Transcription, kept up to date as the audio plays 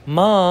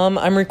Mom,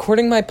 I'm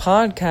recording my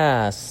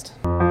podcast.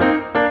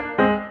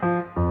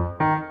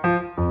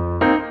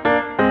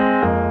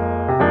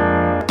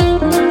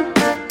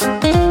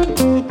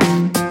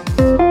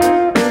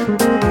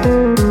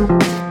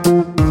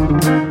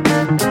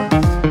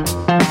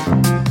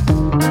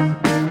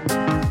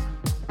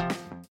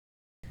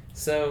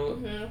 So,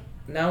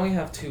 now we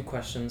have 2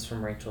 questions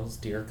from Rachel's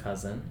dear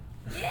cousin.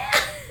 Yeah.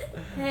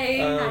 Hey,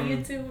 how you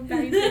doing,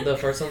 baby? The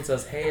first one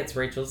says, hey, it's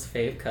Rachel's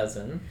fave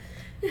cousin.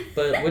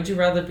 But would you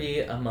rather be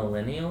a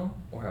millennial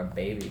or a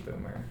baby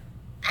boomer?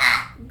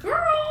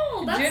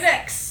 Girl, that's... Gen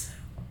X.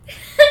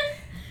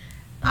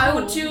 I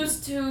would choose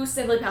to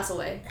simply pass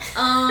away.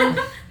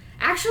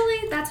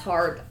 Actually, that's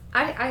hard.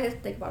 I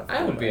think about it.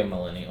 I would be a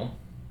millennial.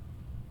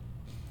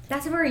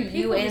 That's a very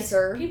People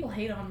answer. People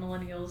hate on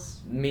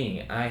millennials.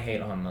 Me, I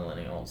hate on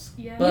millennials.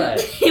 Yeah.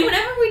 But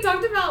Whenever we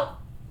talked about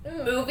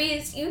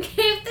movies, you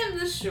gave them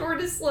the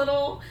shortest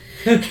little...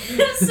 It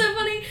was so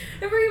funny.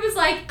 Remember he was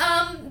like,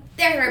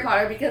 they're Harry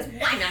Potter because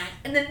why not?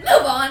 And then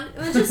move on. It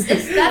was just,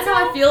 that's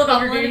how I feel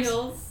about Hunger Games.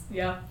 millennials.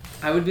 Yeah.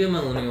 I would be a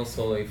millennial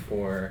solely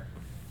for...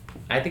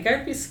 I think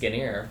I'd be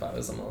skinnier if I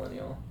was a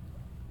millennial.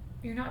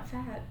 You're not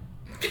fat.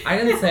 I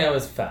didn't say I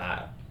was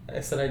fat.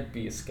 I said I'd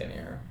be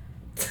skinnier.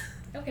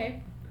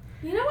 Okay.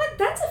 You know what?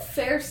 That's a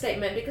fair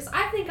statement because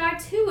I think I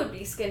too would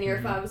be skinnier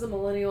if I was a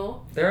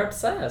millennial. They're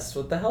obsessed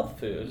with the health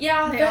food.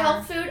 Yeah, They the are.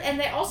 health food, and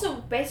they also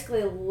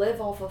basically live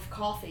off of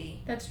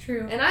coffee. That's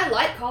true. And I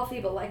like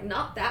coffee, but like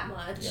not that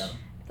much. Yeah.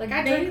 Like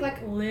I They drink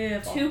like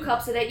live 2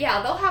 cups a day.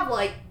 Yeah, they'll have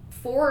like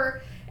 4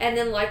 and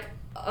then like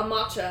a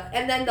matcha,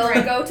 and then they'll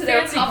Right. go to their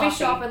Fancy coffee coffee.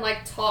 shop and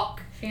like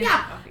talk. Fancy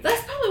Yeah, coffee.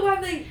 that's probably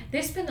why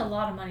They spend a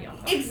lot of money on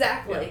coffee.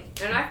 exactly.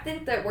 And I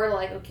think that we're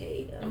like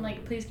okay. I'm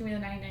like, please give me the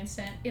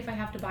 99¢. If I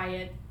have to buy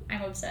it,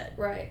 I'm upset.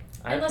 right.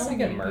 I'd Unless probably I'm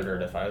get getting murdered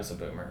people. if I was a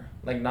boomer.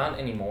 Like, not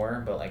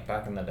anymore, but like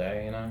back in the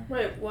day, you know?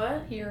 Wait,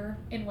 what? Here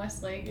in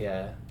Westlake.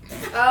 Yeah.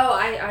 Oh,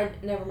 I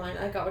never mind.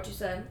 I got what you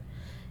said.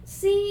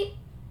 See,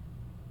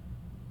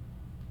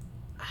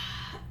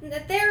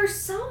 there are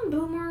some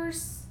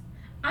boomers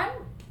I'm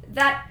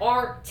that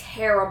aren't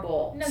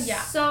terrible. No, yeah.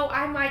 So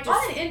I might just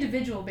on an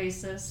individual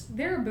basis.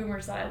 There are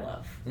boomers that I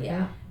love,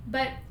 yeah.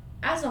 but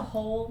as a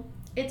whole,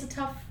 it's a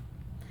tough.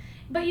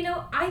 But you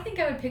know, I think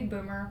I would pick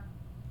boomer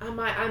I'm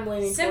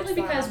leaning simply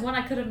towards because that. one,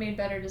 I could have made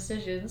better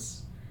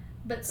decisions,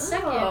 but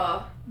second,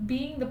 Ugh.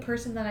 being the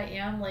person that I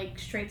am, like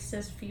straight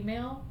cis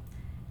female,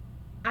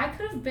 I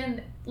could have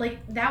been like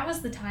that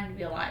was the time to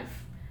be alive.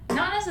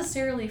 Not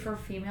necessarily for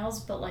females,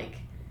 but like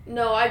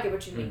No, I get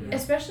what you mean. Mhm.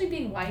 especially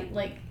being white,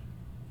 like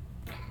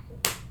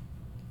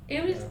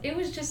it was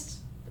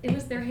it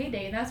was their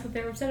heyday, and that's what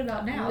they're upset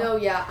about now. No,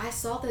 yeah, I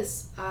saw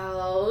this.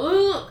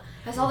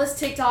 I saw this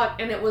TikTok,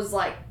 and it was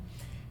like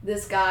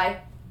this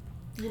guy,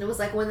 and it was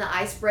like when the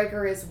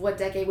icebreaker is, "What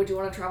decade would you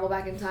want to travel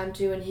back in time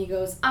to?" And he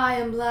goes, "I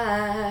am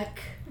black."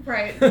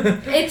 Right.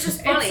 It's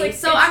just funny. like-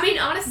 so it's- I mean,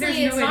 honestly, there's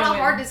no it's way not to a win.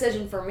 hard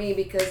decision for me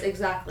because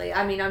exactly.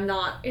 I mean, I'm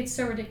not. It's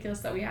so ridiculous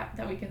that we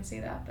can see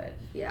that, but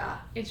Yeah.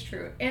 it's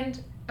true.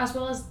 And as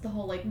well as the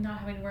whole like not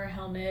having to wear a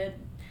helmet,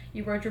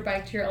 you rode your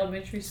bike to your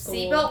elementary school.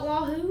 Seatbelt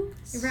wahoo.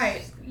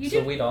 Right. You So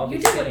did. we'd all be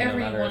you did skinny no whatever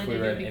you matter if wanted we to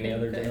were do in any because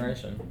other you could.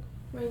 generation.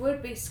 We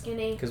would be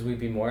skinny. Because we'd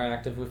be more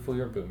active if we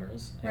were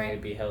boomers. And Right.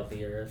 we'd be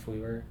healthier if we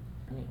were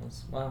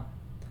millennials. Wow.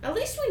 At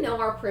least we know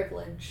our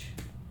privilege.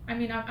 I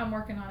mean, I'm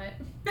working on it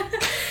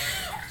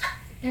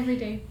every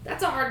day.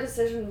 That's a hard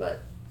decision,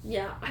 but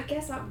yeah, I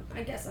guess I'm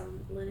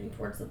leaning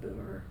towards the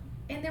boomer.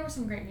 And there was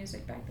some great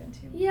music back then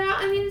too. Yeah,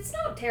 I mean it's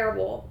not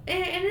terrible,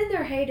 and in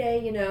their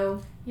heyday, you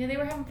know, Yeah, they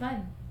were having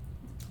fun.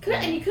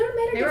 and you could have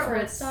made a They were at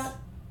difference. Woodstock.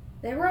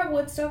 They were at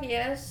Woodstock,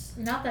 yes.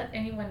 Not that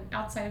anyone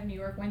outside of New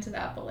York went to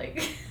that, but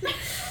like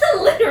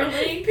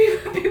Literally.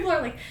 people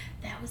are like,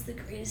 that was the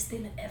greatest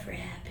thing that ever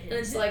happened. And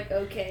it's like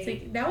okay, It's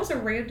like, that was a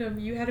random,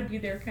 you had to be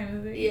there kind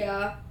of thing.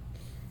 yeah.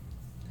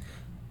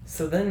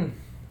 So then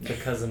the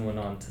cousin went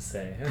on to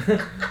say,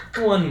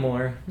 one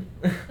more.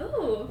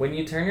 Ooh. When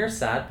you turn your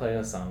sad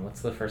playlist on,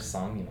 what's the first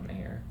song you want to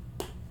hear?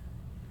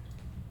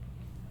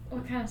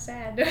 What kind of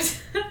sad?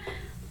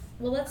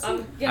 Well, let's see. I'm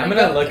I'm gonna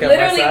gonna go. look at my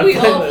Literally, sad we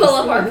all playlist. pull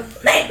up our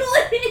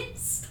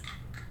playlist.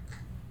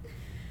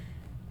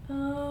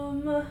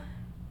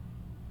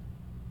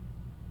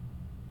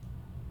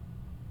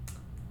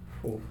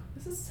 Ooh.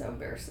 This is so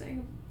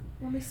embarrassing.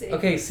 Let me see.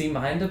 Okay, see,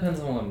 mine depends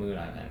on what mood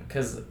I'm in.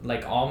 Because,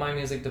 like, all my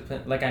music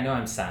depends... Like, I know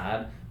I'm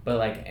sad, but,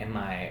 like, am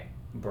I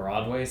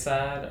Broadway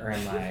sad or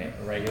am I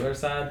regular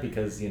sad?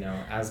 Because, you know,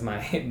 as my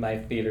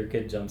theater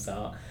kid jumps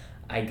out,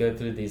 I go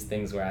through these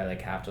things where I,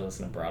 like, have to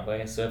listen to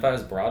Broadway. So if I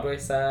was Broadway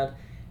sad,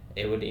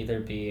 it would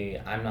either be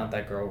I'm Not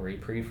That Girl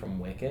Reprieve from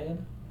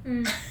Wicked,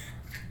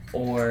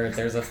 or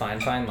There's a Fine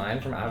Fine Line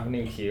from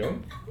Avenue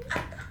Q.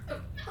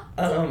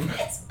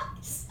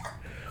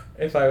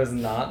 If I was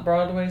not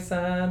Broadway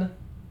sad,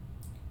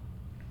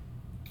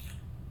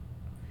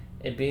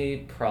 it'd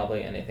be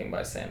probably anything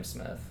by Sam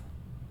Smith.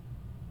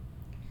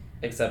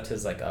 Except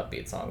his, like,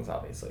 upbeat songs,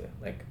 obviously.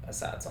 Like, a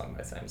sad song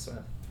by Sam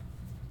Smith.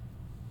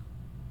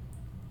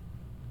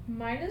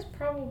 Mine is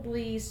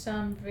probably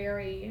some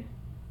very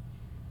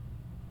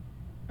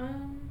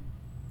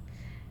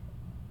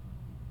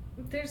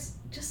there's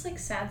just like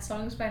sad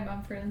songs by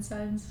Mumford and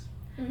Sons.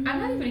 Mm-hmm. I'm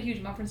not even a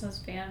huge Mumford and Sons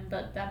fan,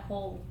 but that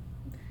whole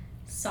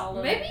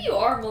solid. Maybe you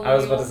are millennial. I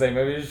was about to say,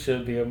 maybe you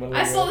should be a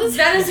millennial. I saw this.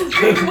 That is a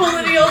big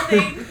millennial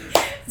thing.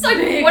 It's like,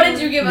 what did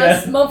you give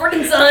us? Mumford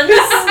and Sons.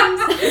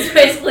 That's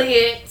basically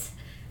it.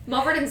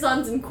 Mumford and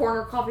Sons in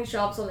corner coffee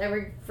shops on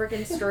every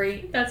freaking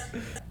street. That's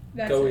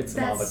Go it. eat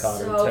some That's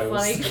avocado so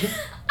toast. funny.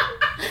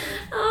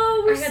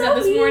 Oh, we're I had so that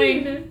this mean.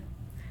 morning.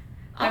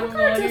 I'm a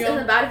Avocado toast millennial.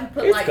 isn't bad if you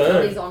put It's like good.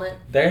 Tony's on it.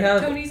 They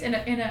have Tony's in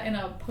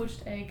a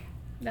poached egg.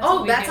 That's Oh,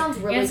 what we that do. sounds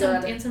really and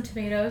some, good. And some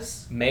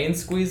tomatoes. main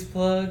squeeze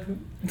plug.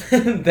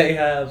 They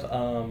have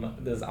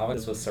this avocado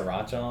with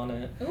sriracha on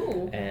it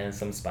Ooh. and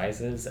some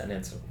spices, and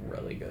it's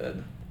really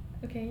good.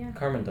 Okay, yeah.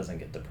 Carmen doesn't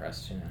get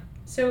depressed, you know.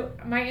 So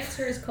my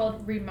answer is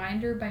called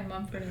Reminder by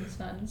Mumford and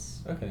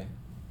Sons. Okay.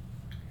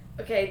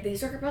 Okay,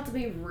 these are about to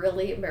be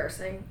really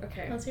embarrassing.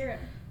 Okay. Let's hear it.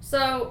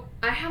 So,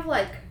 I have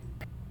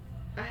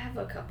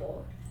a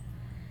couple.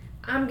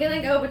 I'm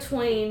gonna go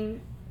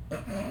between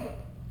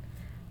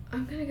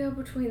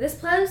this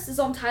playlist is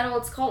on Tidal.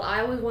 It's called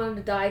I Always Wanted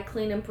to Die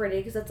Clean and Pretty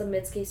because that's a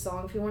Mitski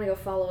song. If you want to go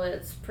follow it,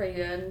 it's pretty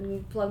good.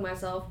 And plug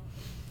myself.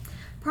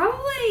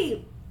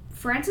 Probably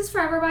Frances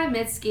Forever by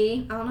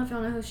Mitski. I don't know if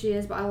y'all know who she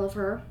is, but I love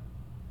her.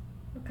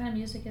 What kind of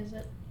music is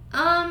it?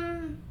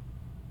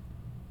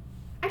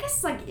 I guess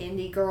it's like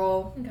indie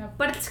girl. Okay.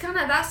 But it's kind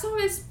of, that song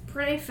is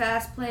pretty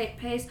fast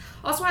paced.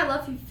 Also, I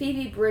love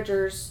Phoebe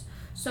Bridgers.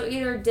 So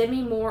either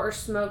Demi Moore or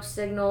Smoke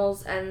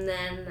Signals, and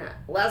then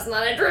Last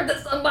Night I Dreamt That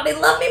Somebody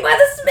Loved Me by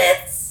the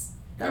Smiths.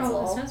 That's The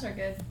all. Smiths are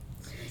good.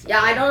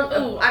 Yeah, I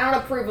don't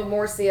approve of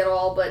Morrissey at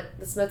all, but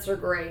the Smiths are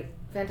great.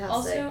 Fantastic.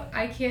 Also,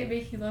 I Can't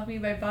Make You Love Me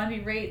by Bonnie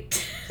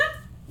Raitt.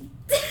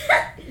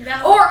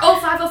 That or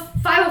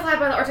 505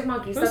 by the Arctic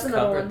Monkeys. Who's That's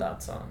another covered one.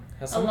 that song?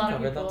 Has A someone lot of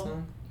covered that people.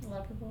 song? A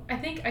lot of people. I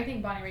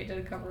think Bonnie Raitt did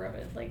a cover of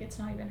it. Like, it's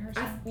not even her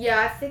song.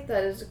 I think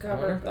that is a I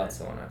wonder cover. if that's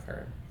the one I've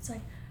heard. It's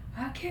like,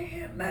 I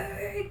can't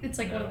make. It's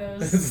like one of No.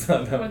 those. It's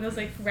not that. One of those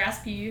like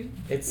raspy.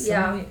 It's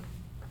Yeah.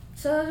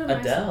 So those are my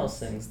Adele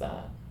songs. sings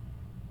that.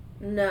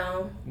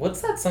 No.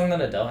 What's that song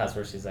that Adele has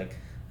where she's like,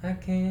 I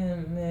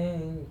can't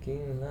make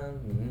you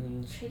love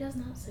me? She does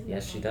not sing.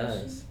 Yes, that she song,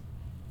 does.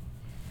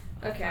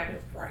 Okay.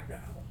 Right now.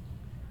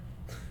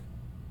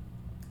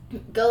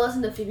 Go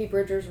listen to Phoebe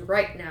Bridgers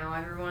right now,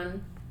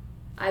 everyone.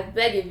 I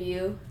beg of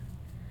you.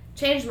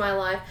 Changed my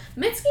life.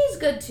 Mitski's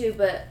good too,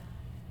 but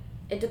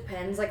it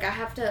depends. Like, I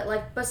have to,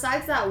 like,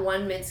 besides that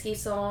one Mitski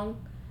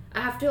song, I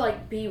have to,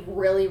 like, be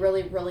really,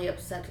 really, really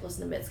upset to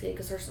listen to Mitski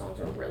because her songs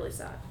are really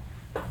sad.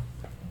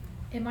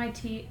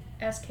 Mitski.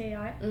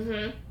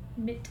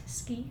 Mm-hmm.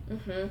 Mitski.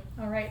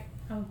 Mm-hmm. All right.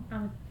 I'm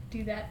gonna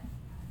do that.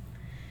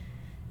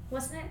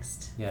 What's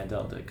next? Yeah,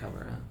 Adele did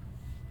cover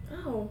it.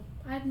 Oh,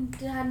 I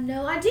had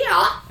no idea.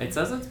 It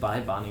says it's by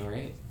Bonnie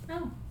Raitt.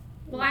 Oh.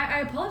 Well, I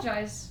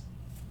apologize.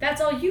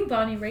 That's all you,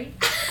 Bonnie Raitt.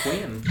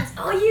 Queen. That's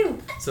all you.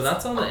 So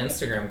that's all the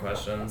Instagram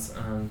questions.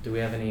 Do we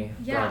have any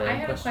Yeah, brought in I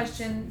have questions? a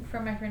question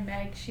from my friend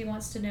Meg. She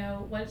wants to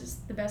know what is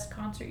the best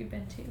concert you've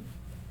been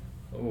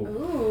to? Ooh.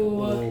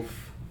 Ooh.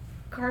 Oof.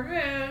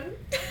 Carmen.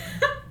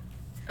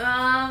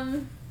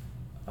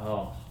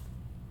 Oh.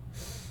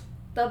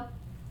 The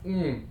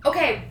Mm.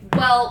 Okay,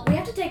 well, we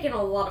have to take in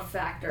a lot of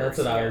factors. That's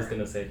what I here. was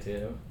gonna say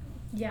too.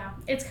 Yeah,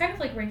 it's kind of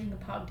like ranking a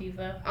pop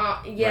diva.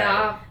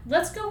 Yeah.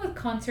 Let's go with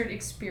concert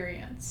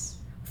experience.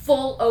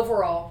 Full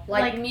overall.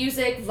 Like, Like-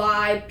 music,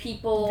 vibe,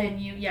 people.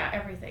 Venue, yeah,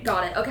 everything.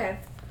 Got it. Okay.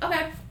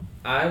 Okay.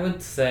 I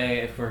would say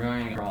if we're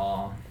going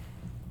raw,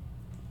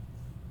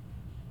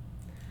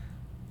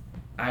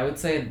 I would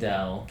say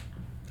Adele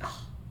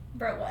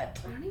Bro, what?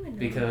 I don't even know.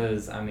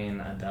 because I mean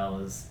Adele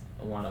is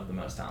one of the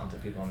most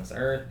talented people on this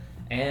earth,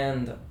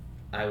 and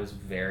I was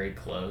very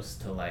close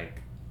to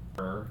like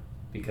her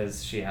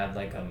because she had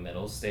like a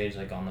middle stage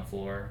like on the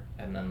floor,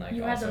 and then like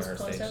You had also those her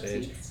close-up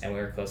stage, seats? and we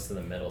were close to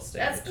the middle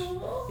stage. That's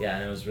cool. Yeah,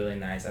 and it was really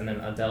nice. And then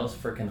Adele's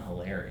freaking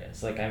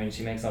hilarious. Like, I mean,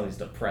 she makes all these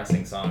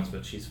depressing songs,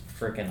 but she's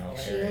freaking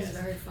hilarious. She is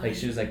very funny. Like,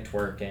 she was like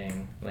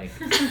twerking, like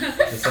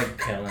just like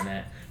killing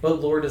it.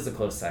 But Lord is a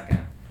close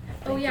second.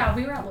 Oh yeah,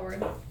 we were at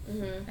Lord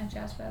Mm-hmm. at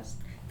Jazz Fest.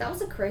 That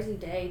was a crazy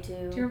day, too.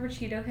 Do you remember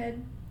Cheeto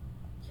Head?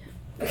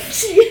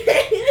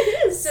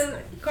 so, So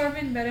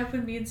Carmen met up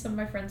with me and some of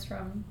my friends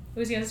from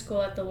Louisiana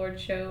School at the Lord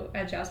show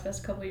at Jazz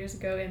Fest a couple years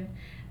ago, and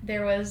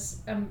there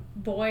was a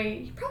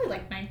boy, probably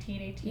like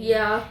 19, 18.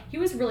 yeah. He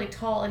was really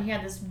tall and he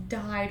had this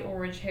dyed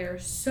orange hair,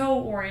 so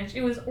orange.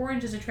 It was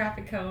orange as a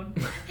traffic cone.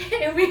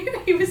 And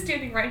he was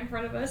standing right in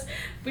front of us,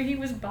 but he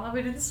was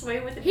bobbing and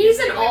swaying with it. He's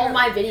in all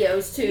my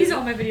videos, too. He's in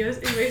all my videos.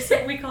 Anyway,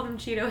 so we called him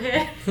Cheeto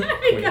Head.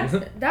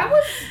 Queen. That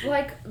was,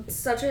 like,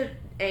 such an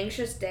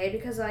anxious day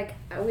because, like,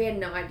 we had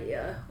no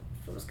idea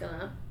if it was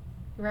gonna...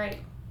 Right.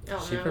 I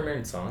don't She know.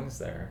 premiered songs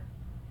there.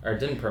 Or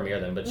didn't premiere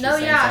them, but she No,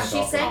 sang yeah, songs she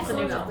off sang the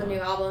songs off the new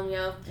album,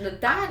 yeah.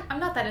 That, I'm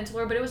not that into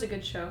her, but it was a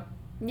good show.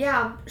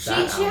 yeah. She That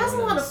has a album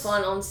lot of is-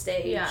 fun on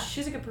stage.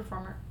 she's a good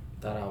performer.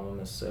 That album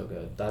is so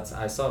good.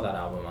 I saw that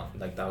album,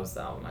 like, that was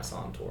the album I saw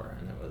on tour,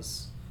 and it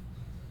was...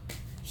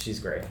 She's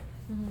great.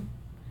 Mm-hmm.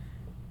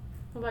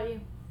 What about you?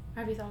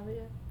 Have you thought of it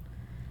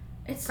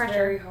yet? It's Pressure.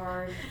 very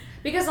hard.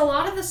 Because a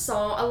lot of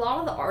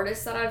the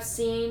artists that I've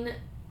seen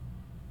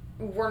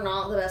were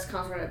not the best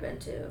concert I've been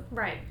to.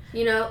 Right.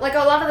 You know, like a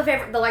lot of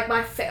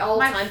my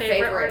all-time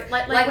favorite.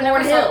 Like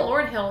Lauryn Hill.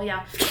 Lauryn Hill,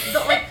 yeah.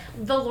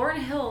 The Lauryn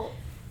Hill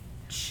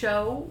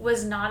show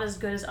was not as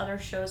good as other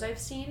shows I've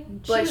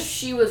seen. But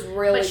she was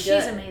really good.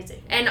 She's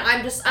amazing. And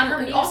I'm her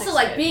music's also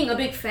like good. being a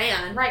big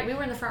fan. Right, we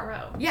were in the front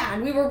row. Yeah,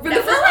 and we were in the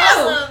That front was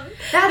row. awesome.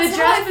 That's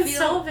The how I Jasmine feel.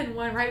 Sullivan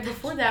one right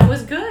before that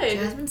was good.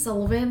 Jasmine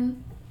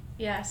Sullivan.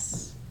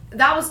 Yes.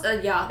 That was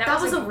that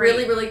was a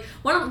great- really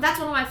that's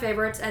one of my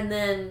favorites. And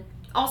then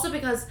also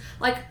because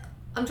like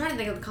I'm trying to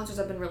think of the concerts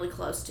I've been really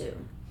close to.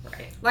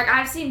 Right. Like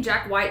I've seen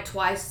Jack White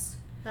twice.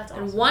 That's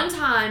awesome. And one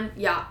time,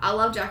 I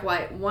love Jack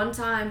White. One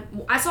time,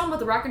 I saw him with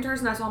the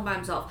Raconteurs and I saw him by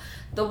himself.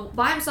 The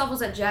by himself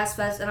was at Jazz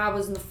Fest and I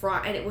was in the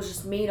front and it was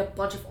just me and a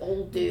bunch of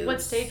old dudes. What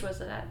stage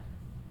was it at?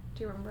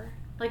 Do you remember?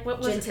 Like what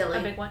was Gentilly.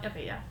 a big one?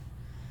 Okay, yeah.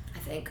 I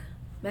think.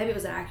 Maybe it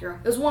was at Acura.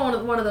 It was one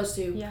of those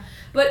two. Yeah.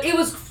 But it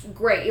was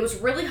great. It was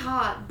really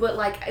hot, but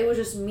like it was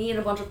just me and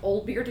a bunch of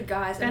old bearded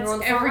guys and we were on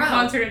the front every row.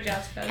 concert at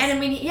Jazz Fest. And I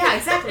mean, yeah,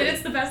 exactly. And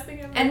it's the best thing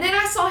ever. And then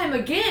I saw him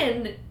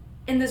again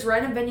in this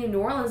random venue in New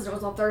Orleans, and it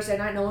was on Thursday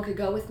night. No one could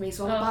go with me,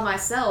 so I went by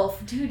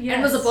myself. Dude, yes.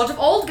 And it was a bunch of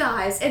old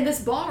guys in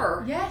this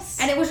bar. Yes.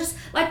 And it was just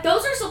like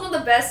those are some of the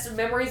best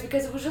memories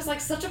because it was just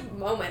like such a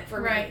moment for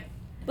me. Right.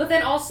 But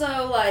then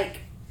also like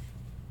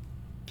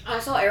I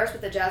saw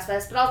Aerosmith at Jazz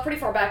Fest, but I was pretty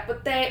far back.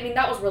 But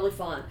that was really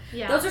fun.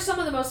 Yeah. Those are some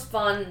of the most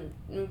fun.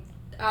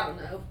 I don't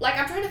know. Like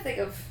I'm trying to think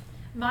of.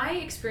 My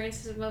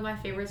experiences with my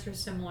favorites are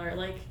similar.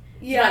 Like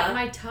Yeah.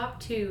 my top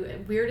two,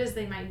 weird as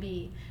they might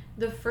be.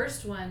 The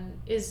first one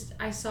is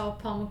I saw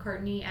Paul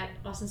McCartney at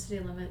Austin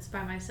City Limits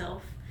by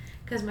myself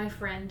because my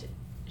friend,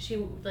 she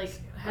like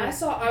had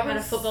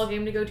a football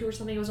game to go to or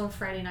something. It was on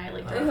Friday night,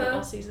 like during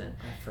football season.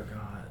 I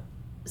forgot.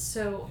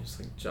 So You just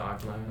like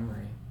jogged my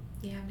memory.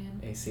 yeah,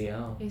 man.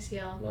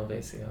 ACL. Love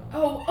ACL.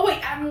 Oh wait,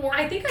 I'm more.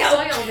 I think I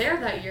saw y'all there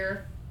that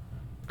year.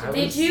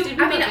 Did you? Did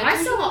we I mean, go I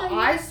into saw. that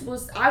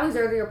I was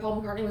there the year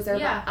Paul McCartney was there.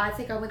 Yeah. But I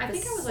think I went. I the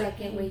think I was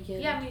second like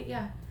weekend.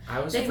 Yeah. I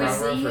was Did front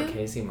we row see for you?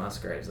 Casey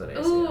Musgraves at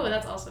ACL. Ooh,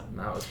 that's awesome.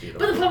 That was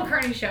beautiful. But the Paul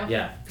McCartney show.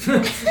 Yeah.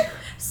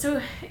 So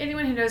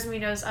anyone who knows me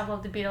knows I've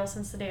loved the Beatles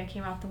since the day I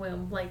came out the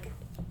womb. Like,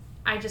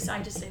 I just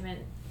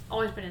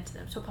always been into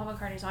them. So Paul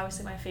McCartney's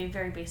obviously my fave.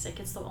 Very basic.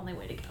 It's the only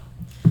way to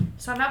go.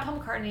 So I'm at Paul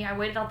McCartney. I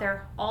waited out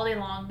there all day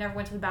long. Never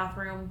went to the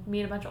bathroom.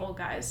 Me and a bunch of old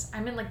guys.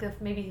 I'm in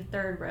like maybe the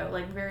third row,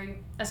 like very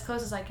as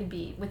close as I could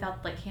be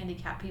without like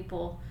handicapped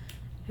people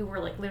who were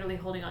like literally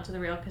holding onto the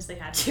rail because they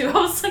had to. I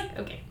was like,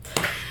 okay.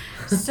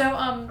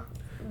 So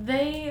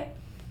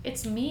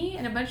it's me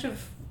and a bunch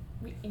of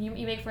you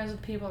make friends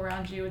with people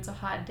around you. It's a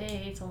hot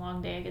day. It's a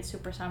long day. I get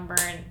super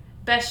sunburned.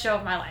 Best show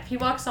of my life. He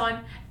walks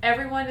on.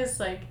 Everyone is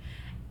like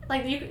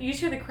you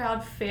hear the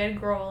crowd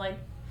fangirl like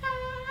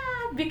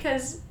ah,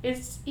 because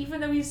it's even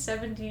though he's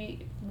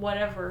 70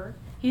 whatever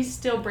he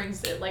still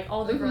brings it. Like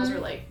all the girls are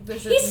like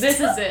this is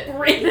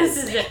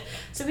it.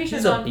 So he He's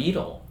shows a on.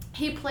 Beatle.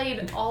 He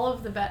played all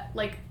of the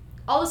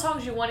all the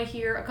songs you want to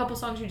hear, a couple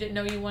songs you didn't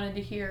know you wanted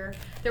to hear.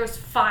 There was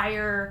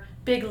fire,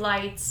 big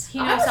lights. He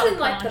knows I how was to in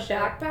like put the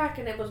on a show. backpack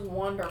and it was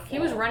wonderful. He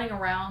was running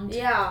around.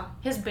 Yeah.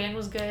 His band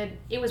was good.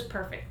 It was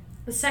perfect.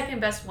 The second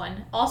best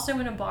one, also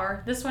in a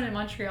bar, this one in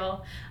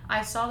Montreal,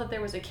 I saw that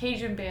there was a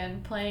Cajun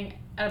band playing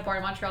at a bar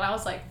in Montreal. I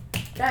was like,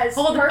 That is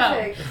hold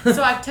perfect. the phone.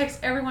 So I text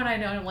everyone I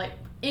know and I'm like,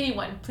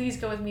 anyone, please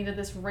go with me to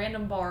this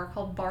random bar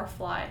called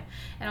Barfly.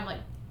 And I'm like,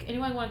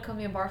 anyone want to come to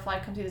me in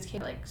Barfly, come to this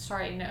Cajun? Like,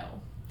 sorry, no.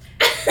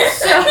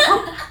 So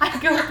I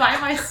go by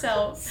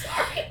myself.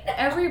 Sorry.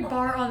 Every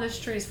bar on the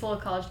street is full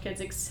of college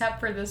kids except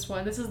for this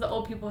one. This is the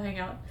old people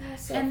hangout.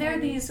 That's so And they're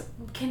funny. these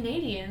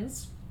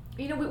Canadians.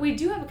 You know, we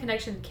do have a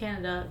connection to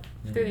Canada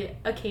through the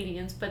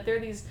Acadians, but they're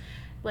these,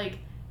 like,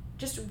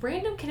 just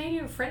random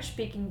Canadian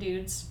French-speaking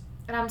dudes.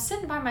 And I'm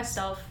sitting by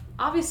myself,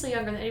 obviously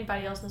younger than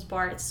anybody else in this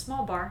bar. It's a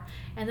small bar.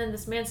 And then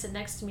this man sitting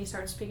next to me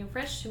started speaking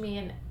French to me,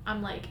 and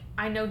I'm like,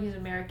 I know he's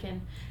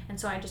American. And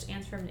so I just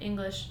answer him in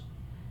English.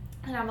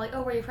 And I'm like,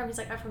 oh, where are you from? He's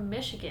like, I'm from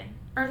Michigan.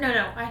 Or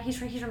he's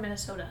from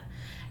Minnesota.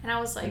 And I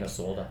was like,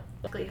 Minnesota.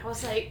 I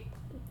was like,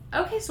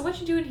 okay, so what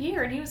you doing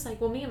here? And he was like,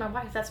 well, me and my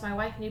wife, that's my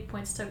wife. And he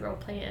points to a girl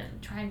playing a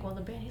triangle in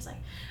the band. He's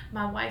like,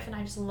 my wife and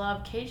I just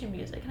love Cajun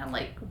music. And I'm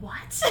like,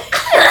 what?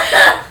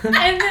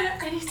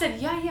 and he said,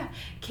 yeah,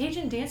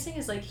 Cajun dancing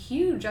is like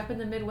huge up in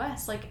the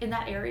Midwest, like in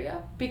that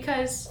area,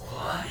 because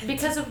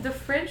of the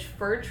French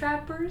fur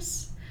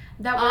trappers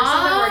that were some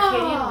that were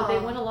Acadian, but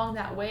they went along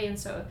that way, and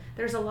so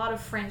there's a lot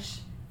of French.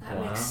 That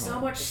makes so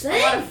Wow. much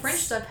sense. A lot of French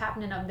stuff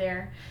happening up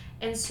there.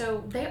 And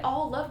so they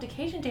all loved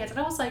Cajun dance. And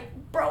I was like,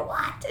 bro,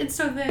 what? And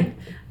so then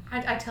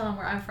I tell him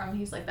where I'm from.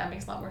 He's like, that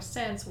makes a lot more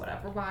sense,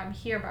 whatever, why I'm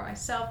here by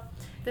myself.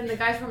 Then the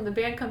guys from the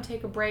band come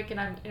take a break, and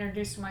I'm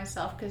introducing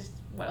myself because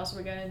what else are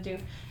we going to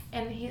do?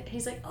 And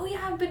he's like, oh, yeah,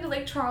 I've been to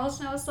Lake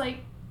Charles. And I was like,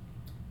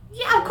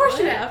 Yeah, of course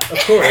you have. Of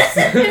course.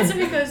 And so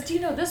he goes, do you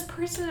know this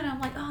person? And I'm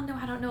like, oh, no,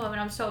 I don't know him. And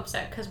I'm so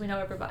upset because we know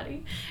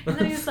everybody. And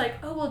then he was like,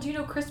 oh, well, do you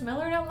know Chris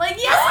Miller? And I'm like,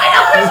 yes,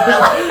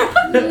 I know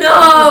Chris Miller.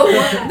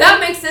 No! That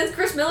makes sense.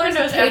 Chris Miller is He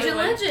a knows Cajun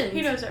everyone. legend.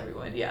 He knows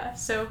everyone, yeah.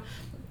 So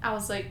I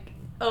was like,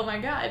 oh my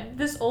God,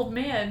 this old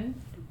man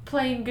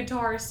playing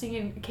guitar,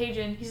 singing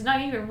Cajun. He's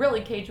not even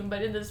really Cajun,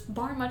 but in this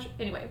bar much.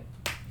 Anyway,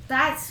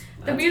 That's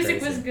the music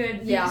crazy. was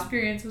good. The Yeah.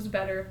 experience was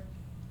better.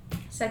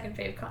 Second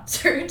fave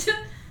concert.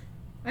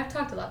 I've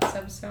talked a lot this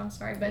episode, I'm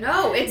sorry, but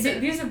no, it's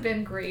these have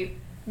been great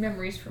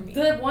memories for me.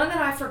 the one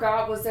that I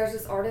forgot was there's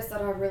this artist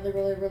that I really,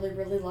 really, really,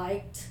 really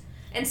liked.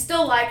 And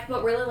still like,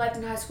 but really liked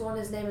in high school, and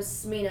his name is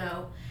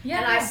Smino. Yeah.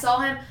 And I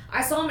saw him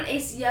at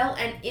ACL,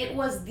 and it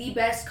was the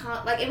best,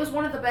 it was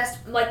one of the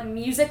best, like,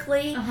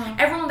 musically. Uh-huh.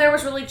 Everyone there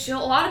was really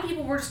chill. A lot of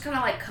people were just kind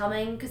of, like,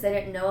 coming because they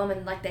didn't know him,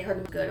 and, like, they heard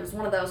him good. It was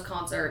one of those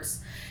concerts.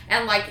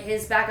 And, like,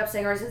 his backup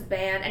singer is his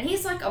band, and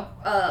he's, like,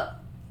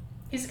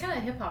 He's kind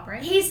of hip hop,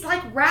 right? he's,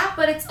 like, rap,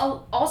 but it's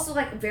also,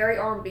 like, very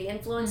R&B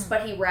influenced,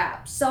 but he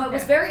raps. So it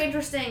was Okay. very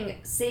interesting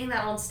seeing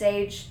that on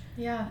stage,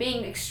 Yeah.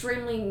 being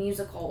extremely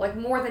musical, like,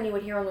 more than you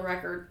would hear on the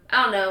record.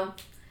 I don't know.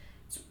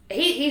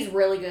 He's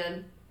really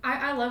good.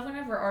 I love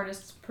whenever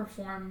artists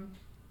perform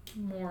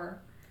more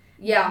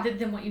Yeah.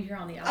 than what you hear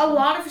on the A album.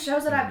 lot of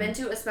shows that I've been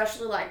to,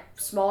 especially like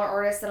smaller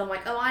artists that I'm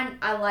like, oh,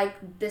 I like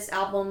this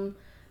album,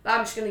 but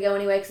I'm just gonna go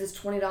anyway because it's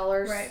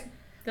 $20. Right.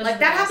 Those are Like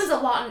the that best. happens a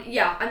lot.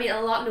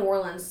 A lot in New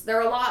Orleans. They're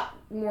a lot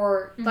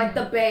more like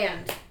the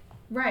band.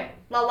 Right.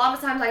 A lot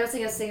of times I go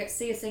see a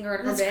singer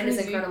and her That's band is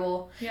crazy.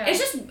 incredible. Yeah.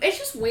 It's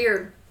just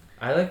weird.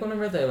 I like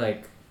whenever they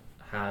like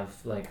have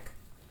like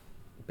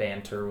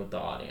banter with the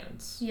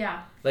audience.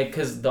 Yeah. Like,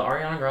 because the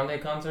Ariana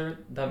Grande concert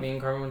that me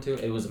and Carmen went to,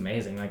 it was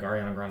amazing. Like,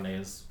 Ariana Grande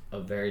is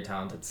a very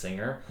talented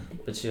singer,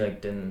 but she,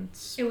 like, didn't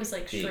It was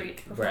like speak. straight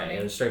Right, performing.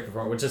 it was straight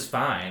performing, which is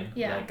fine.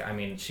 Yeah. Like, I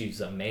mean,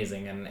 she's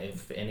amazing, and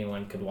if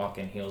anyone could walk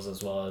in heels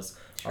as well as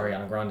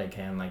Ariana Grande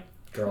can, like,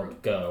 girl,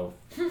 go.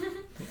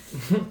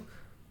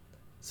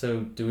 So,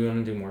 do we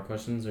want to do more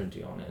questions, or do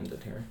you want to end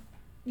it here?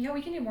 Yeah,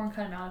 we can do more and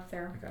cut them out if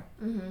they're. Okay.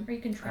 Mm-hmm. Or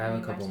you can I try. have a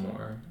me couple by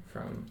more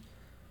from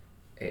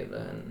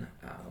Ava and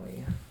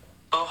Allie.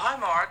 Oh, hi,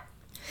 Mark.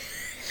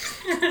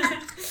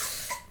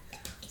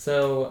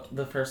 So,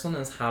 the first one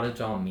is, how did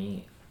y'all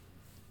meet?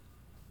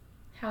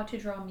 How to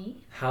draw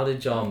meat? How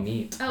did y'all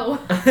meet? Oh.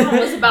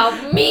 It was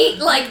about meat,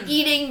 like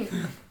eating.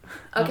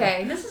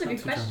 Okay. This is a How good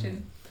to draw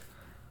question.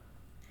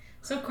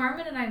 So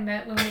Carmen and I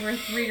met when we were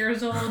 3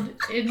 years old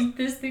in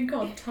this thing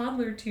called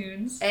Toddler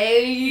Tunes.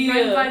 Hey.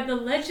 Run by the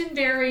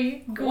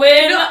legendary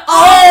Gwen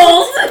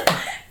Auld.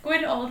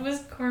 Gwen Auld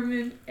was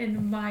Carmen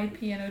and my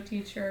piano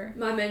teacher.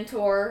 My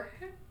mentor.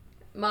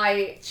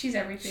 She's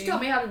everything. She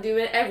taught me how to do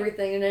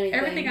everything and anything.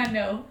 Everything I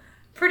know.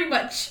 Pretty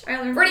much. I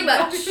learned Pretty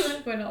much.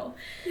 from Gwen Auld.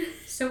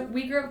 So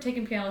we grew up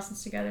taking piano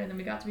lessons together and then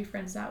we got to be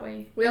friends that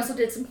way. We also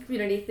did some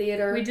community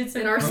theater. We did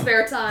some- in our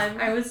spare time.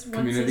 I was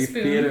once a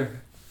spoon.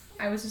 theater.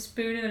 I was a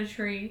spoon in a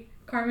tree.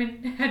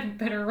 Carmen had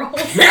better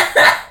roles.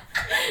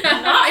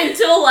 Not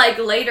until like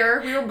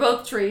later. We were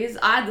both trees.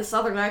 I had the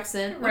southern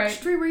accent. Right. Which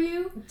tree were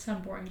you? It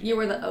sounded boring. You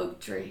were the oak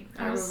tree.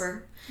 I I was-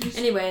 remember.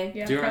 Anyway,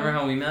 Yeah, Do you remember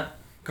how we met,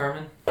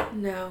 Carmen?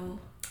 no.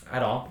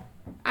 At all?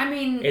 I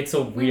mean, It's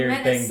a we weird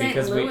met thing at St.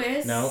 because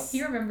Louis.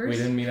 He remembers. we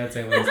didn't meet at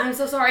St. Louis. I'm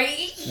so sorry.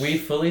 We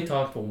fully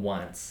talked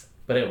once,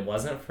 but it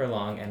wasn't for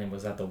long, and it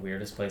was at the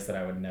weirdest place that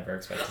I would never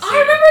expect to see. I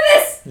remember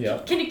this.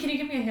 Yep. Can you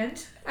give me a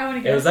hint? I want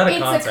to guess. It was at a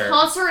It's concert a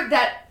concert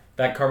that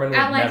that Carmen would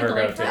At, like, never the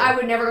go Lakefront? to. I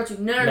would never go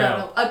to. No.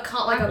 No. A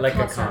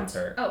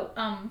concert. Oh,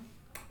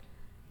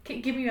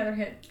 give me another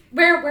hint.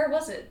 Where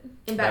was it?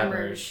 In Baton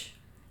Baton Rouge.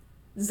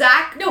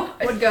 Zach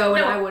would go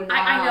and No, I would not.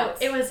 I know.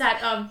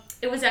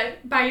 It was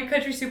at Bayou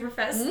Country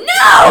Superfest. No!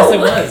 Yes, it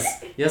was.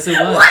 Yes, it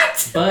was.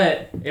 What?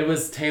 But it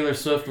was Taylor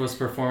Swift was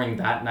performing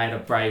that night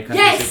of Bayou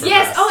Country Yes, Superfest.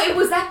 yes. Oh, it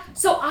was that.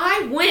 So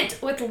I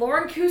went with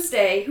Lauren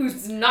Couste,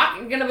 who's not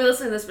going to be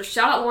listening to this, but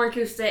shout out Lauren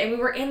Couste, and we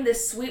were in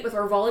this suite with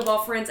our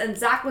volleyball friends, and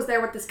Zach was there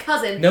with his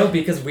cousin. No,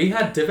 because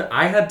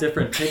I had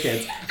different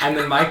tickets, and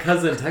then my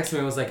cousin texted me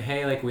and was like,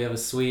 "Hey, like we have a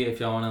suite if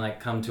y'all want to like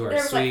come to our There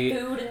was like suite."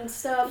 food and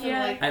stuff. Yeah.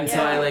 And, like, And yeah.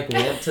 so I like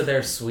went to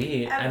their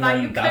suite, At and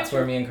Bayou then that's Country.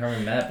 where me and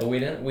Carmen met. But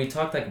we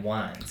talked like once.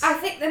 I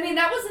mean,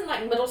 that was in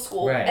like middle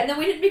school. Right. And then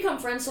we didn't become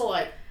friends till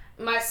like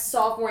my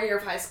sophomore year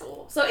of high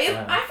school. So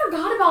Yeah. I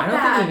forgot about I don't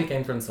that. think we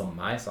became friends until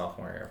my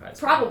sophomore year of high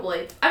school.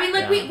 Probably. I mean,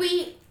 like, Yeah.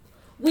 we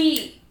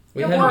We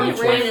Yeah, had we're all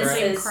mutual ran in the the friends.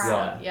 same Friends.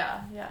 crowd.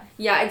 Yeah.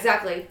 yeah,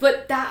 exactly.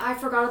 But that, I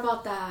forgot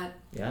about that.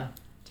 Yeah.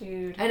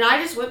 Dude, And I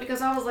just went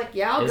because I was like,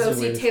 yeah, I'll It's go the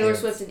see weirdest Taylor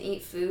thing. Swift and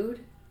eat food.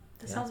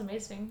 that Yeah. sounds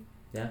amazing.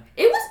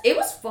 It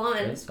was fun.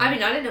 It was fun. I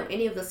mean, I didn't know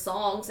any of the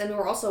songs, and we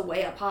were also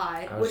way up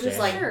high, I was which was jamming.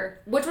 like, Sure.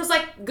 which was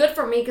like good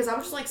for me because I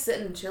was just like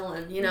sitting and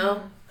chilling, you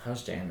know.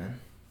 How's jamming?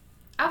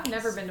 I've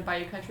never been to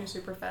Bayou Country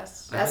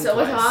Superfest. I That's went the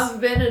only twice. time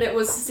I've been, and it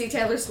was to see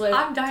Taylor Swift.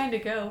 I'm dying to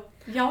go.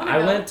 Y'all want to I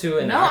go? went to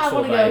an No, I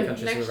actual wanna Bayou go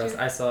Country next Superfest.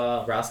 year. I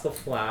saw Rascal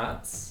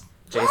Flats,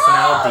 Jason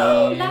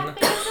Oh,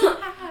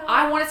 Aldean.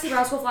 I want to see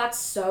Rascal Flatts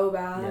so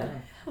bad. Yeah.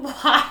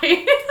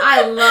 Why?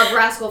 I love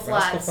Rascal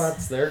Flatts. Rascal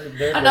Flatts,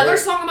 they're Another great.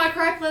 song on my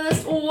cry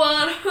playlist,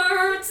 What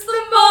Hurts the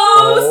Most.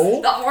 Oh.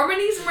 The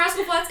harmonies from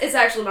Rascal Flatts is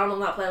actually not on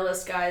that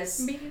playlist,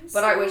 guys.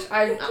 But I wish,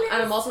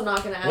 I'm also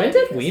not going to add When it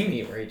did because- we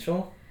meet,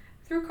 Rachel?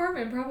 Through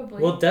Carmen,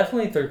 probably. Well,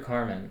 definitely through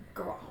Carmen.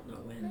 Girl, I don't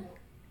know when.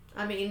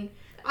 I mean,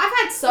 I've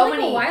had so Like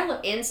a many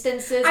while-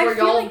 instances I where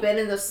feel y'all like- have been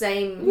in the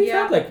same... We've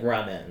Yeah. had like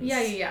run-ins.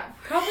 Yeah.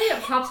 Probably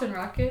at Pops and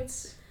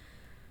Rockets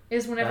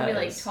is whenever That we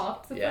like is-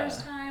 talked the yeah,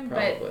 first time.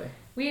 Probably. But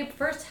we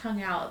first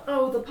hung out.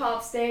 Oh, the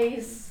Pops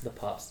days. The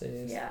pop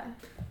days. Yeah.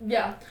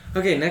 Yeah.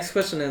 Okay, next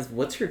question is,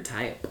 what's your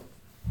type?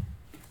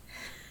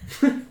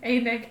 A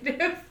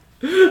negative.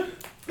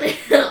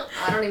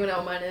 I don't even know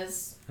what mine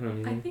is. I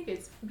don't I know. think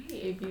it's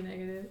maybe A B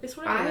negative. It's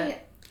whatever.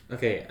 that-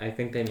 Okay, I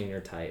think they mean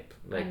your type.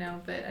 I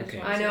know, but I just Okay.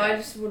 wanna I say know, that. I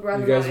just would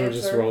rather You guys not were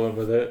just answer. rolling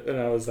with it, and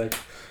I was like,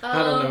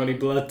 I don't know any Um,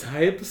 blood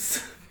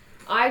types.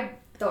 I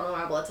don't know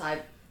my blood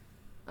type.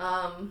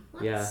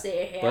 Let's Yeah. see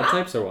here. Blood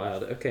types are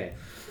wild. Okay.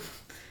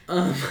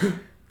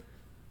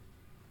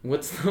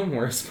 What's the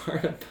worst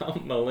part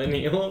about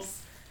millennials?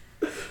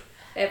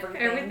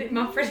 Everything. Everything.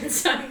 Mumford and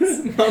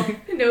Sons.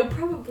 No,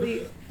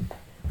 probably.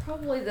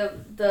 Probably the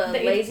The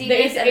eighth-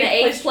 laziness the and the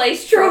eighth eighth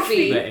place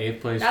trophy. The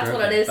 8th place That's what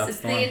trophy. it is. That's It's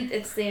the one.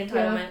 it's the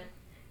entitlement.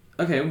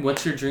 Okay,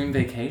 what's your dream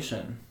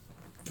vacation?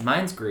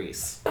 Mine's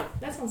Greece.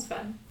 That sounds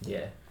fun.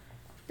 Yeah.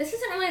 This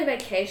isn't really a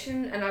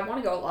vacation, and I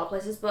want to go a lot of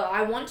places, but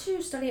I want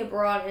to study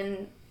abroad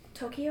in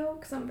Tokyo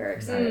because I'm very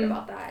excited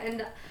about that.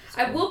 And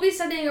I will be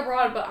studying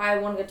abroad, but I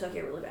want to go to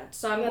Tokyo really bad.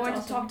 So I'm That's going to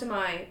awesome. talk to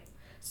my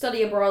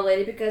study abroad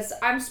lady because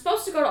I'm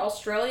supposed to go to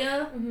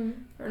Australia Mm-hmm.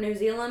 or New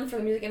Zealand for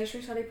the music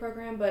industry study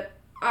program, but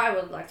I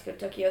would like to go to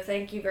Tokyo.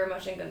 Thank you very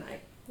much and good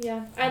night.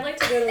 Yeah, I'd like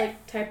to go to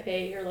like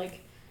Taipei or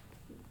like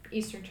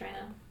Eastern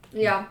China.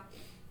 Yeah.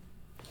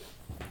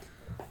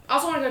 I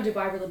also want to go to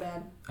Dubai really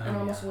bad. Oh, and I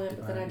almost yeah, went,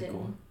 but then Dubai I would be didn't.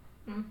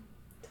 cool.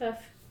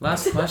 Tough.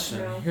 Last question.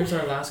 No. Here's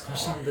our last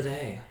question of the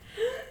day.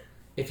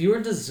 If you were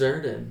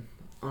deserted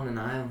on an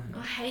island,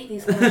 I hate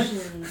these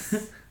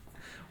questions.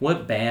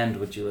 what band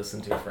would you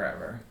listen to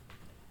forever?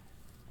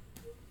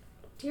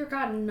 Dear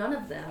God, none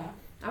of them.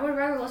 I would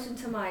rather listen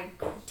to my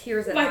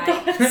tears at My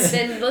night thoughts.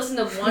 than listen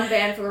to one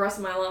band for the rest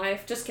of my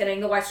life. Just kidding.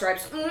 The White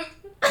Stripes.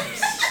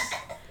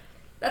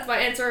 That's my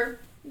answer.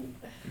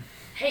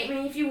 Hate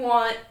me if you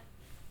want.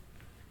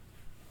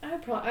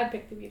 I'd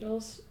pick the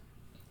Beatles,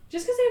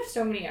 just because they have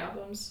so many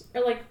albums.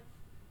 Or like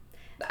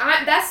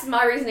That's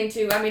my reasoning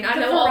too. I mean, I The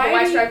know all the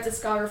White variety- Stripes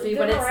discography, the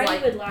but it's variety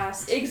like would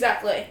last.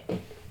 exactly.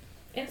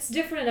 It's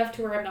different enough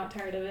to where I'm not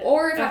tired of it.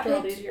 Or if I after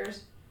all picked- these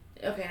years.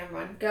 Okay, never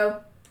mind.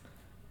 Go.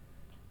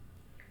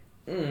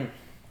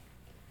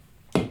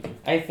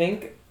 I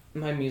think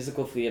my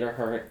musical theater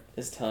heart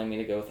is telling me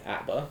to go with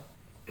ABBA.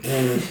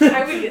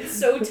 I would get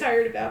so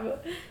tired of ABBA.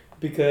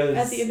 Because,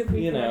 At the end of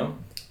week you know,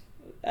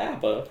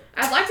 ABBA.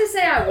 I'd like to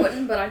say I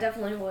wouldn't, but I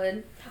definitely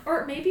would.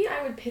 Or maybe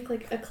I would pick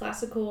like a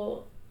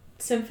classical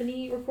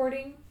symphony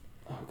recording,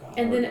 Oh god,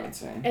 And we're then- not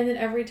saying. and then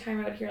every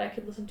time I would hear it, I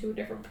could listen to a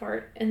different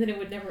part, and then it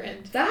would never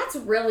end. That's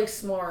really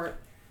smart.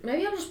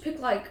 Maybe I'll just pick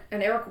like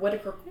an Eric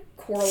Whitacre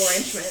choral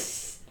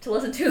arrangement to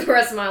listen to the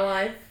rest of my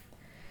life.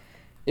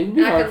 It would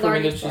be I hard could for me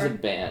learn to each choose a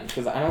part. band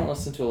because I don't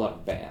listen to a lot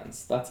of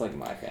bands. That's like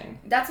my thing.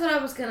 That's what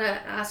I was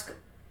gonna ask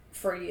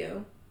for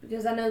you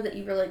because I know that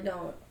you really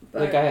don't.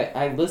 But Like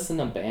I listen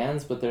to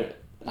bands, but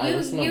I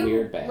listen to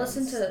weird bands.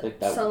 listen to like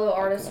that, solo that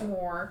artists kinda-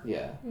 more.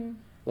 Yeah, Mm.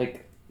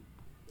 like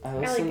I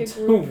like listen a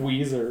to group.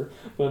 Weezer,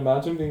 but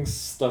imagine being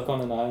stuck on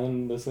an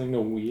island listening to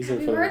Weezer.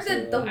 Have you for heard rest of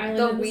the your the, life. Island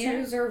the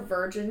in the Sun? Weezer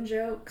virgin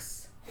jokes?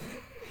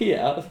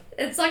 Yeah.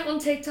 It's like on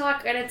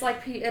TikTok, and it's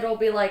like it'll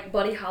be like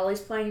Buddy Holly's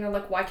playing. And you're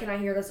like, why can't I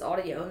hear this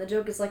audio? And the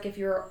joke is like, if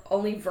you're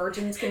only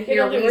virgins can It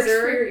hear only works for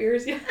Weezer. your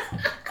ears. Yeah.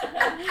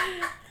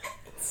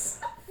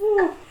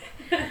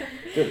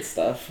 Good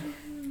stuff.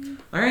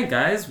 All right,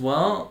 guys.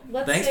 Well,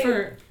 Let's thanks say-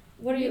 for.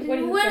 What are you hooked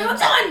When on?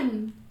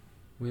 I'm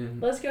done.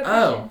 Let's go. Oh.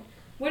 Question.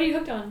 What are you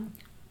hooked on?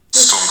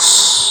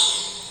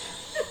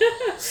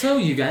 So,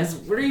 you guys,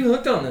 what are you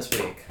hooked on this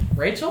week?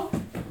 Rachel?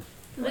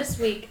 This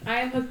week,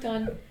 I am hooked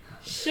on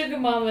Sugar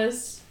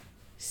Mama's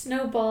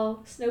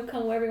Snowball, Snow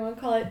Cone, whatever you want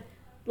to call it,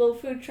 little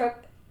food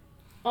truck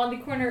on the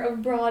corner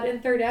of Broad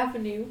and 3rd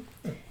Avenue.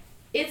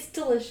 It's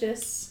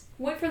delicious.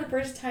 Went for the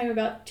first time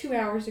about 2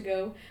 hours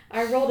ago.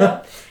 I rolled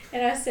up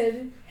and I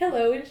said,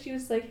 hello, and she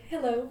was like,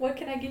 hello, what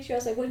can I get you? I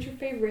was like, what's your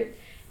favorite?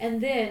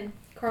 And then,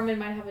 Carmen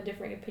might have a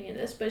different opinion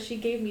of this, but she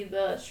gave me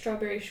the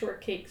strawberry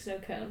shortcake snow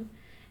cone.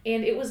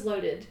 And it was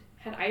loaded.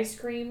 Had ice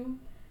cream.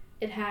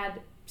 It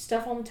had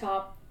stuff on the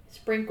top,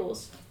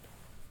 sprinkles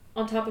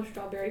on top of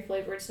strawberry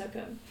flavored snow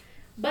cone.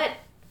 But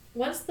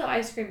once the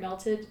ice cream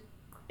melted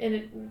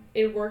and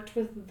it worked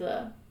with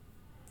the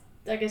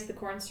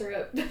corn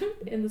syrup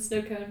in the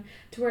snow cone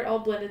to where it all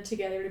blended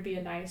together to be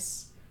a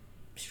nice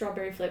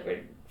strawberry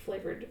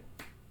flavored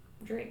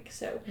drink.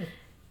 So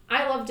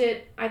I loved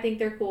it. I think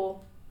they're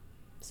cool.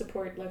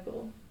 Support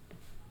local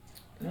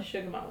Yep.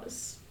 Sugar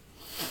Mamas.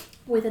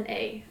 With an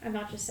A. I'm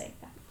not just saying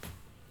that.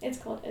 It's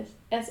called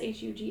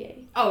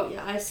SHUGA. Oh,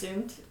 yeah, I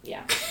assumed.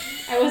 Yeah.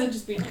 I wasn't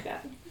just being like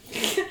that.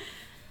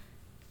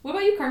 What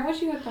about you, Carmen?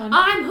 What you hooked on?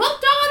 I'm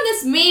hooked on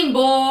this meme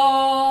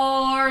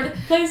board.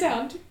 Play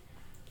sound.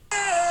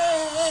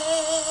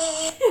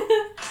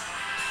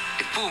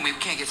 If fool me, we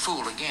can't get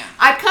fooled again.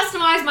 I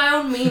customized my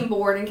own meme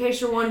board, in case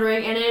you're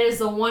wondering, and it is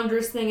the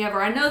wondrous thing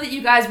ever. I know that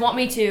you guys want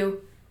me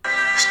to.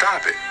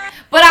 Stop it.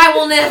 But I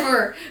will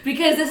never,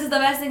 because this is the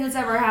best thing that's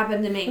ever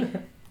happened to me.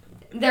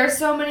 There's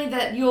so many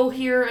that you'll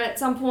hear at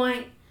some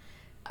point.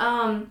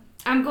 I'm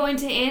going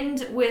to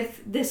end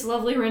with this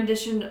lovely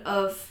rendition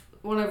of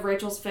one of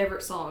Rachel's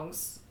favorite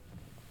songs.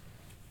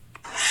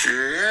 In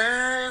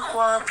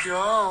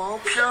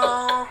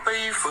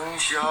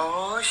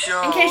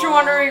case you're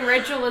wondering,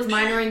 Rachel is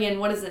minoring in,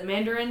 what is it,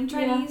 Mandarin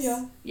Chinese?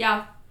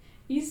 Yeah.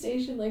 East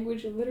Asian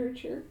language and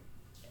literature.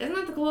 Isn't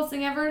that the coolest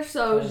thing ever?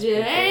 So, That's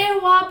pretty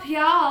Wa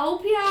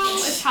Piao Piao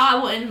is how I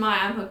will end my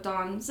I'm hooked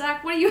on.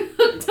 Zach, what are you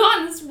hooked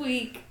on this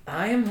week?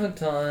 I am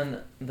hooked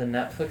on the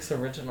Netflix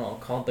original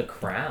called The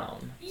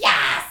Crown.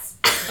 Yes!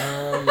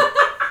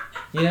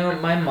 You know,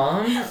 my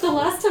mom... The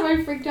last time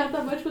I freaked out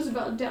that much was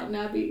about Downton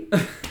Abbey.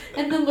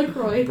 And then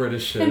LaCroix.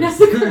 British And shows.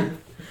 that's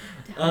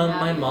the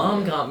My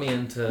mom got me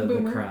into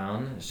Boomer. The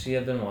Crown. She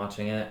had been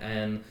watching it,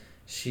 and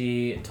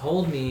she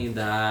told me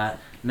that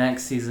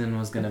next season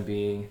was going to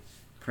be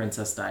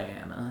Princess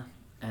Diana.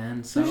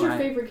 And so Who's your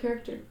favorite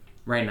character?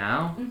 Right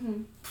now,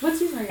 Mm-hmm. What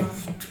season are you on?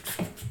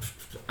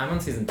 I'm on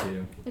season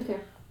 2. Okay.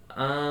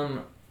 I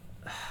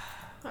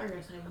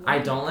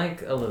don't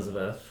like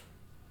Elizabeth.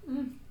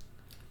 Mm.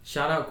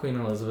 Shout out Queen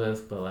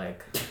Elizabeth, but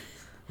like...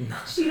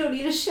 She don't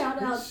need a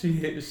shout out.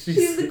 She's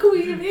She's the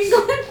Queen of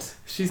England.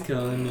 She's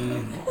killing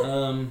me.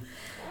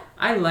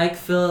 I like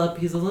Philip.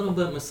 He's a little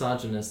bit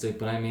misogynistic,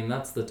 but I mean,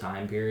 that's the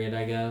time period,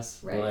 I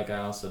guess. Right. But like, I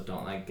also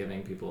don't like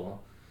giving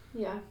people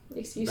Yeah,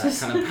 excuses.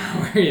 that kind of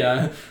power,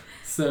 yeah.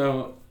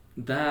 So,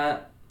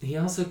 he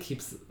also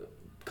keeps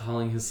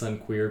calling his son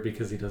queer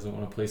because he doesn't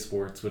want to play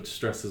sports, which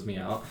stresses me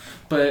out.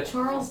 But,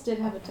 Charles did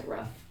have it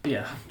rough.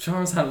 yeah,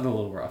 Charles had it a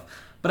little rough.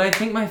 But I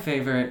think my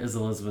favorite is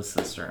Elizabeth's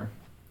sister.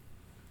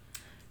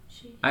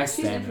 I She's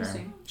stand her.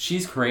 interesting.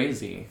 She's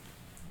crazy,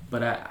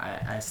 but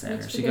I stand her.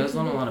 Makes She the goes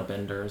on a good. lot of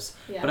benders,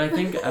 Yeah. but I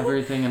think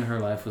everything in her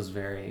life was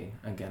very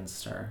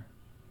against her,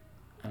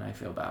 and I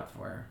feel bad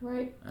for her,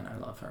 Right. and I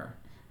love her.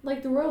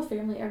 Like the royal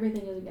family,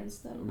 everything is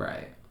against them.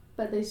 Right,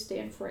 But they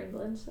stand for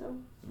England, so.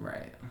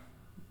 right.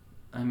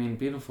 I mean,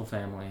 beautiful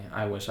family.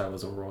 I wish I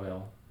was a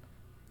royal,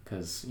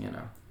 because, you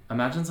know,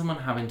 imagine someone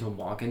having to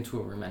walk into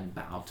a room and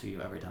bow to you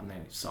every time they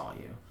saw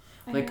you.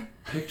 I Like, know.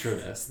 picture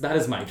this. That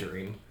is my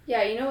dream.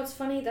 Yeah, you know what's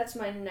funny? That's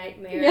my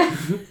nightmare. Yeah.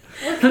 We're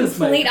That is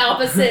my complete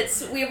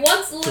opposites. We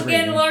once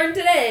again dream. learned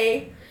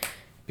today.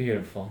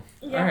 Beautiful.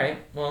 Yeah. All right.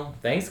 Well,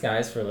 thanks,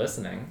 guys, for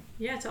listening.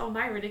 Yeah, to all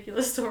my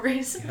ridiculous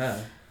stories. Yeah.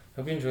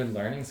 Hope you enjoyed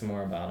learning some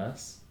more about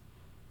us.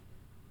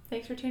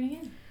 Thanks for tuning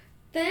in.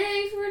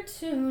 Thanks for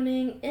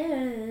tuning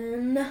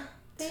in.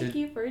 Thank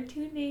you for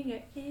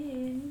tuning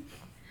in.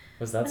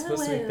 Was that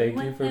supposed to be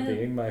thank you for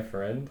being my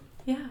friend?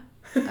 Yeah.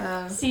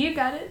 See, you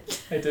got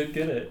it. I did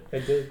get it. I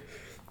did.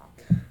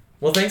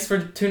 Well, thanks for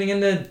tuning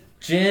in to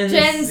Gen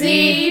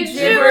Z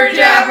Jibber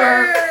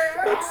Jabber.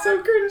 That's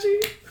so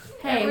cringy.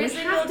 Hey, Every we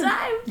single have to,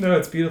 time. No,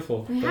 it's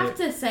beautiful. we have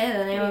to say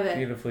the name of it.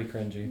 Beautifully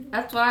cringy.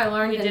 That's what I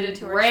learned We in did it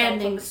to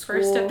branding ourselves on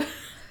the school. first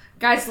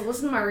Guys, so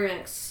listen to my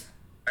remix.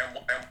 And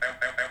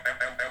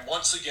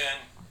once again,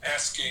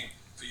 asking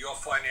for your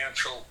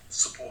financial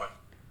support.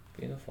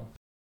 Beautiful.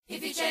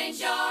 If you change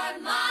your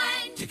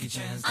mind, take a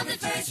chance. I'm the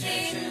first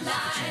in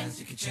line.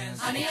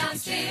 Honey, I'm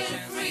still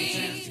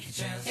free.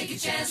 Take a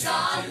chance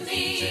on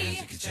me.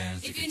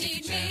 If you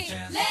need me,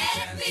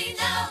 let me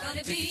know.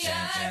 Gonna be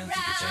around.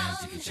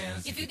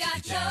 If you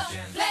got no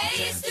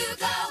place to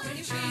go when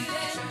you're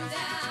feeling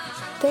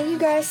down. Thank you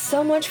guys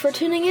so much for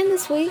tuning in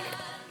this week.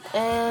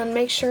 And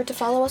make sure to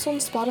follow us on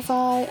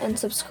Spotify and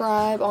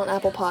subscribe on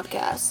Apple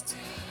Podcasts.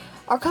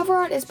 Our cover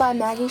art is by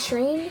Maggie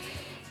Shreen,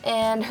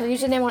 and her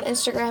username on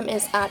Instagram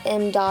is at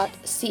m.chreen.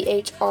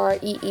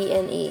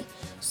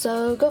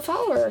 So go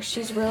follow her.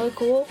 She's really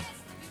cool.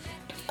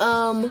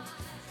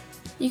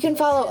 You can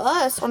follow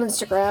us on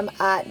Instagram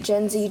at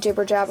Gen Z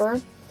Jibber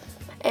Jabber,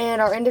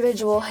 and our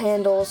individual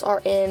handles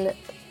are in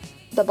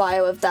the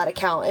bio of that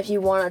account if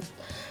you want to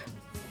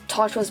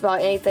talk to us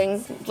about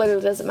anything.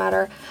 Literally doesn't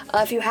matter.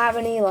 If you have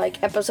any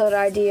like episode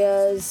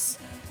ideas,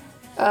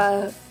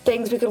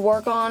 things we could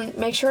work on,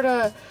 make sure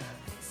to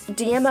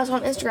DM us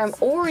on Instagram,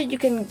 or you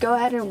can go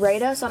ahead and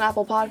rate us on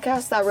Apple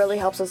Podcasts. That really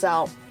helps us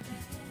out.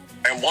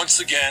 And once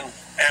again,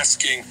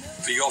 asking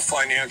for your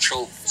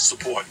financial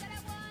support.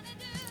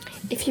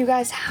 If you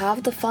guys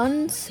have the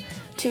funds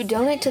to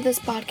donate to this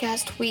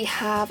podcast, we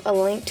have a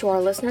link to our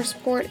listener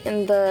support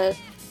in the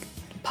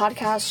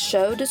podcast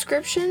show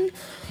description.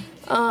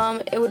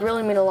 It would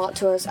really mean a lot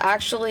to us.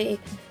 Actually,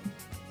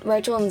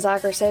 Rachel and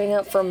Zach are saving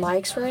up for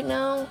mics right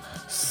now.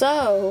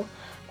 So,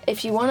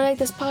 if you want to make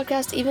this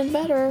podcast even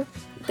better,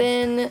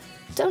 then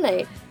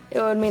donate. It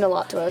would mean a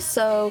lot to us.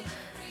 So,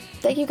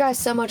 thank you guys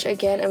so much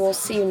again, and we'll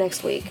see you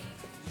next week.